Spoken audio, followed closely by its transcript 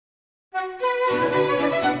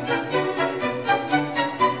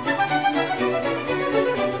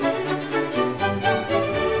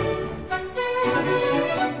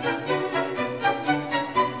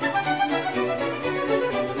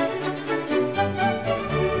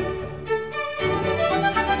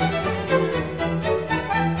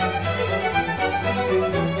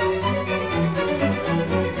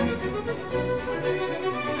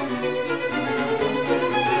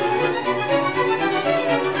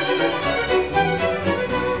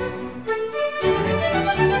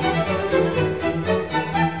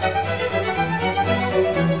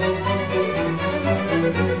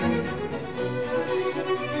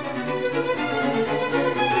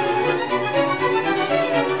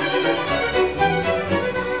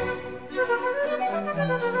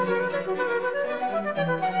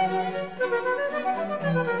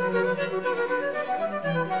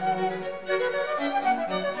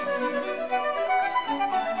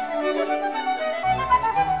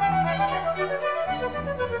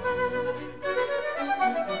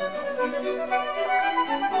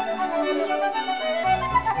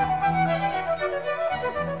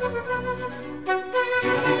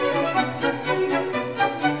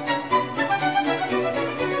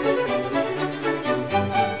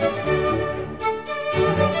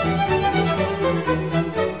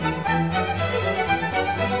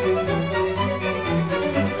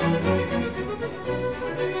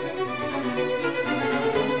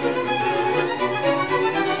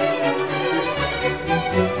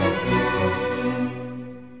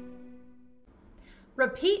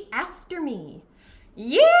Repeat after me.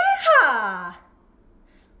 Yeehaw!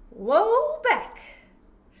 Whoa back.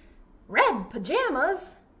 Red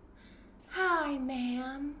pajamas. Hi,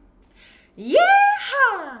 ma'am.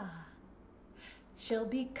 Yeehaw! She'll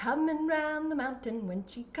be coming round the mountain when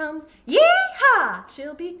she comes. Yeehaw!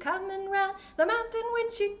 She'll be coming round the mountain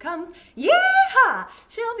when she comes. Yeehaw!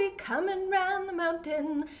 She'll be coming round the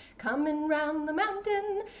mountain. Coming round the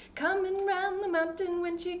mountain. Coming round the mountain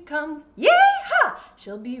when she comes. Yeehaw!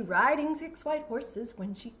 She'll be riding 6 white horses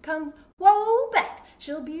when she comes. Whoa back!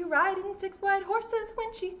 She'll be riding 6 white horses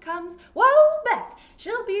when she comes. Whoa back!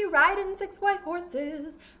 She'll be riding 6 white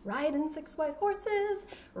horses. Riding 6 white horses.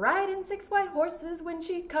 Riding 6 white horses when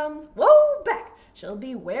she comes. Whoa back! She'll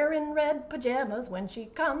be wearing red pajamas when she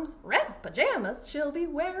comes. Red pajamas. She'll be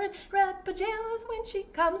wearing red pajamas when she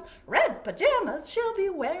comes. Red pajamas. She'll be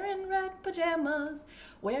wearing red pajamas.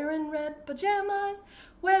 Wearing red pajamas.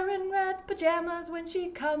 Wearing red pajamas when she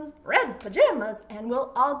comes. Red pajamas. And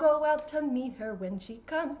we'll all go out to meet her when she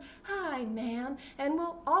comes. Hi, ma'am. And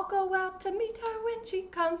we'll all go out to meet her when she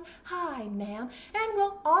comes. Hi, ma'am. And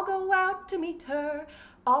we'll all go out to meet her.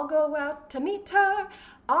 I'll go out to meet her.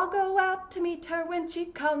 I'll go out to meet her when she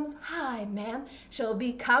comes. Hi, ma'am. She'll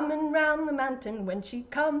be coming round the mountain when she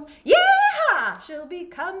comes. Yeehaw! She'll be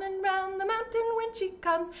coming round the mountain when she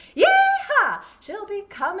comes. Yeehaw! She'll be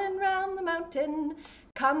coming round the mountain.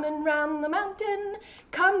 Coming round the mountain.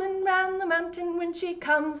 Coming round the mountain when she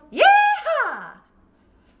comes. Yeehaw!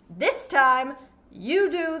 This time,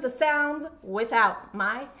 you do the sounds without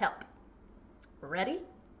my help. Ready?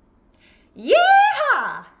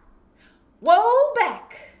 Yeehaw! Whoa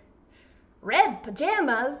back. Red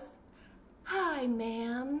pajamas. Hi,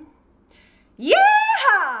 ma'am.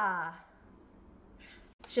 Yeehaw!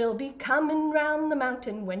 She'll be coming round the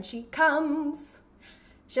mountain when she comes.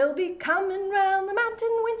 She'll be coming round the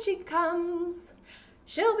mountain when she comes.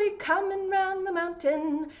 She'll be coming round the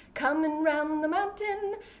mountain, coming round the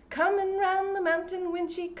mountain, coming round the mountain when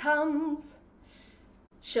she comes.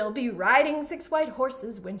 She'll be riding 6 white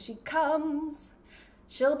horses when she comes.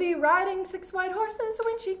 She'll be riding 6 white horses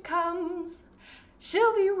when she comes.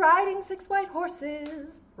 She'll be riding 6 white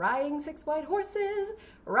horses, riding 6 white horses,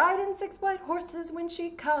 riding 6 white horses when she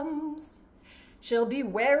comes. She'll be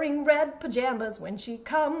wearing red pajamas when she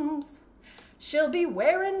comes. She'll be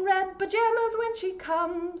wearing red pajamas when she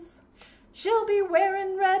comes. She'll be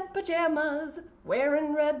wearing red pajamas,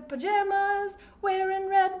 wearing red pajamas, wearing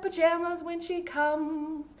red pajamas when she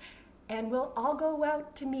comes. And we'll all go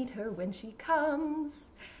out to meet her when she comes.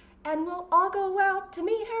 And we'll all go out to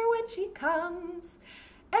meet her when she comes.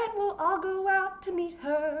 And we'll all go out to meet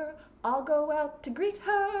her. I'll go out to greet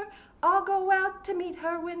her. I'll go out to meet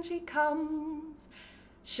her when she comes.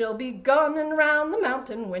 She'll be coming round the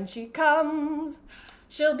mountain when she comes.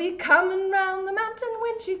 She'll be coming round the mountain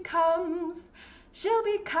when she comes. She'll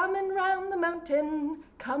be coming round the mountain,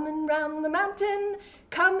 coming round the mountain,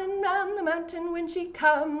 coming round the mountain when she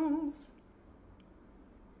comes.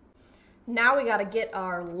 Now we gotta get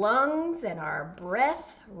our lungs and our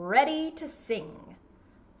breath ready to sing.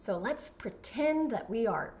 So let's pretend that we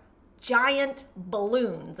are giant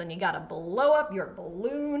balloons, and you gotta blow up your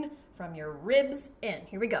balloon from your ribs in.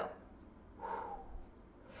 Here we go.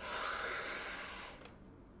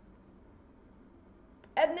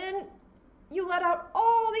 And then you let out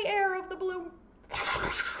all the air of the balloon.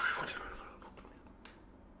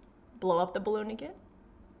 Blow up the balloon again.